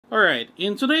Alright,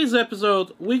 in today's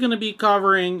episode, we're going to be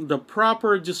covering the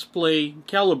proper display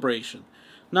calibration.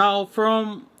 Now,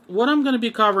 from what I'm going to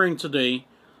be covering today,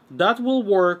 that will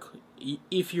work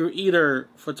if you're either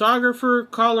photographer,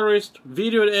 colorist,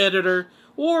 video editor,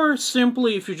 or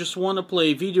simply if you just want to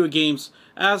play video games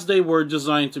as they were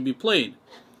designed to be played.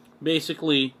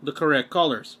 Basically, the correct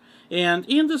colors. And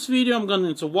in this video, I'm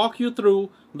going to walk you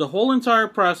through the whole entire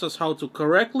process, how to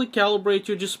correctly calibrate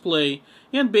your display,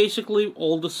 and basically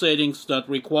all the settings that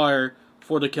require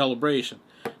for the calibration.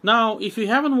 Now, if you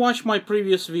haven't watched my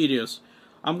previous videos,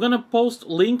 I'm going to post a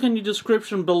link in the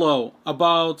description below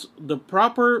about the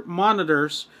proper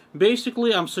monitors.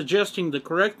 Basically, I'm suggesting the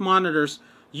correct monitors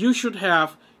you should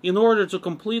have in order to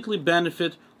completely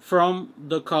benefit from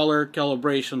the color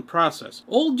calibration process.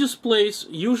 Old displays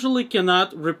usually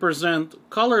cannot represent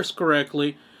colors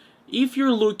correctly if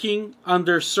you're looking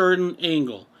under certain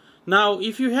angle. Now,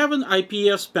 if you have an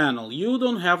IPS panel, you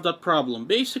don't have that problem.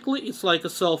 Basically, it's like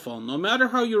a cell phone. No matter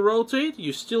how you rotate,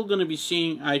 you're still going to be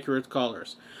seeing accurate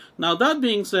colors. Now, that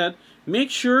being said,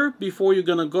 make sure before you're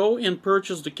going to go and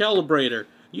purchase the calibrator,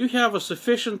 you have a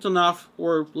sufficient enough,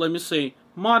 or let me say,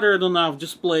 moderate enough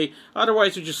display.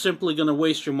 Otherwise, you're just simply going to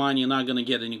waste your money and not going to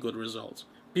get any good results.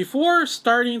 Before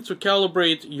starting to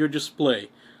calibrate your display,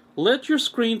 let your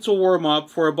screen to warm up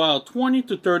for about 20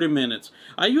 to 30 minutes.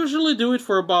 I usually do it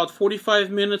for about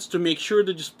 45 minutes to make sure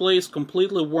the display is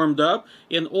completely warmed up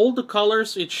and all the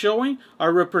colors it's showing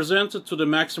are represented to the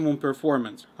maximum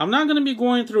performance. I'm not going to be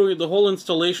going through the whole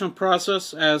installation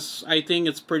process, as I think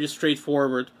it's pretty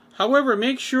straightforward. However,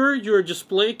 make sure your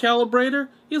display calibrator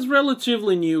is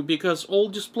relatively new, because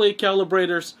old display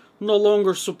calibrators no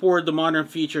longer support the modern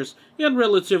features and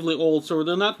relatively old, so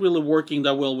they're not really working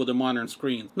that well with the modern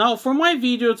screen. Now, for my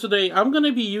video today, I'm going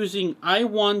to be using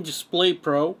i1display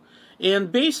Pro,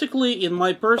 and basically, in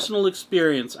my personal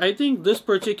experience, I think this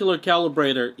particular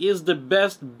calibrator is the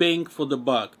best bang for the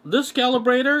buck. This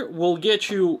calibrator will get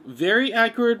you very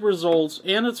accurate results,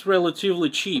 and it's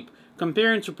relatively cheap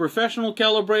comparing to professional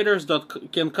calibrators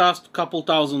that can cost a couple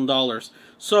 $1,000s.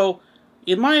 So,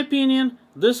 in my opinion,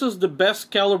 this is the best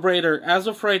calibrator as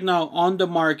of right now on the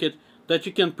market that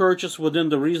you can purchase within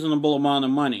the reasonable amount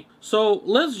of money. So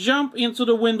let's jump into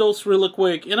the windows really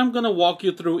quick, and I'm going to walk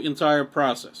you through the entire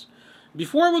process.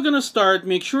 Before we're going to start,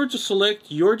 make sure to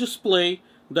select your display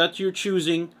that you're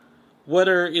choosing,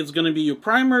 whether it's going to be your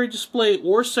primary display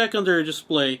or secondary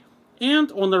display.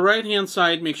 And on the right hand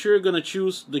side, make sure you're going to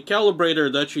choose the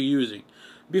calibrator that you're using.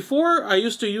 Before, I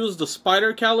used to use the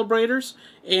spider calibrators,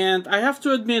 and I have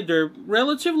to admit they're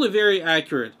relatively very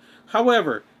accurate.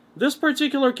 However, this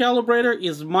particular calibrator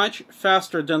is much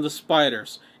faster than the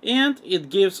spiders, and it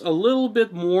gives a little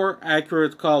bit more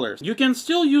accurate colors. You can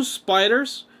still use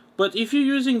spiders, but if you're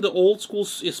using the old school,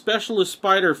 especially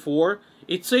Spider 4,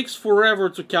 it takes forever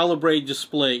to calibrate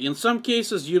display. In some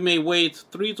cases, you may wait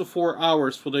 3 to 4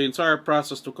 hours for the entire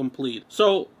process to complete.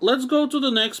 So, let's go to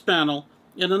the next panel.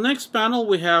 In the next panel,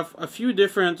 we have a few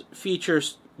different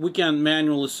features we can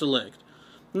manually select.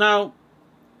 Now,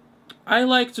 I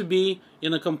like to be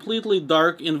in a completely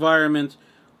dark environment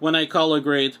when I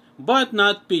calibrate, but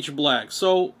not pitch black.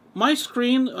 So, my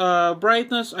screen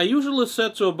brightness, I usually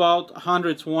set to about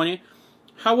 120.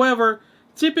 However,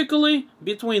 typically,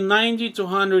 between 90 to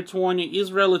 120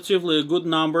 is relatively a good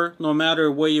number, no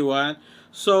matter where you are at.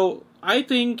 So, I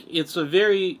think it's a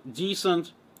very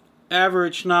decent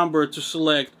average number to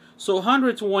select. So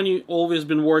 120 always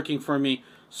been working for me.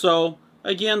 So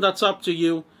again, that's up to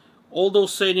you. All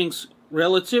those settings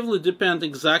relatively depend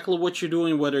exactly what you're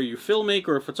doing, whether you're a filmmaker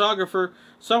or a photographer.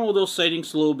 Some of those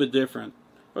settings a little bit different.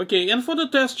 Okay, and for the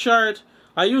test chart,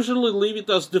 I usually leave it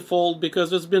as default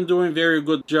because it's been doing a very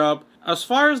good job. As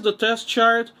far as the test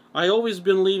chart, I always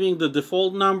been leaving the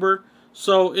default number,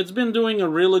 so it's been doing a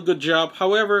really good job.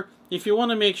 However, if you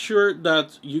want to make sure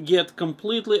that you get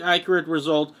completely accurate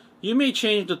result, you may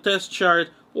change the test chart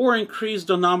or increase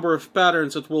the number of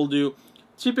patterns it will do.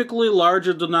 Typically,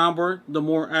 larger the number, the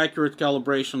more accurate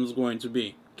calibration is going to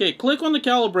be. Okay, click on the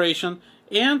calibration,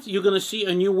 and you're going to see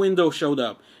a new window showed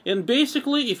up. And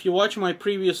basically, if you watch my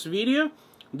previous video,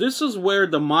 this is where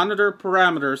the monitor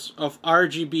parameters of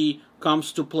RGB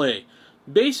comes to play.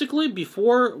 Basically,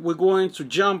 before we're going to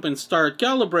jump and start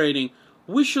calibrating,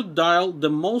 we should dial the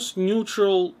most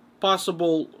neutral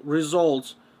possible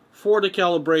results for the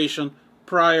calibration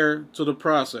prior to the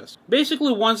process.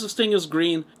 Basically, once this thing is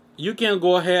green, you can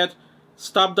go ahead,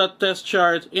 stop that test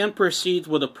chart, and proceed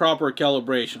with the proper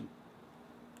calibration.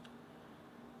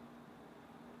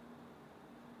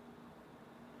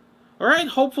 Alright,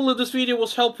 hopefully this video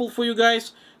was helpful for you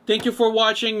guys. Thank you for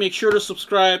watching, make sure to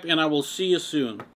subscribe, and I will see you soon.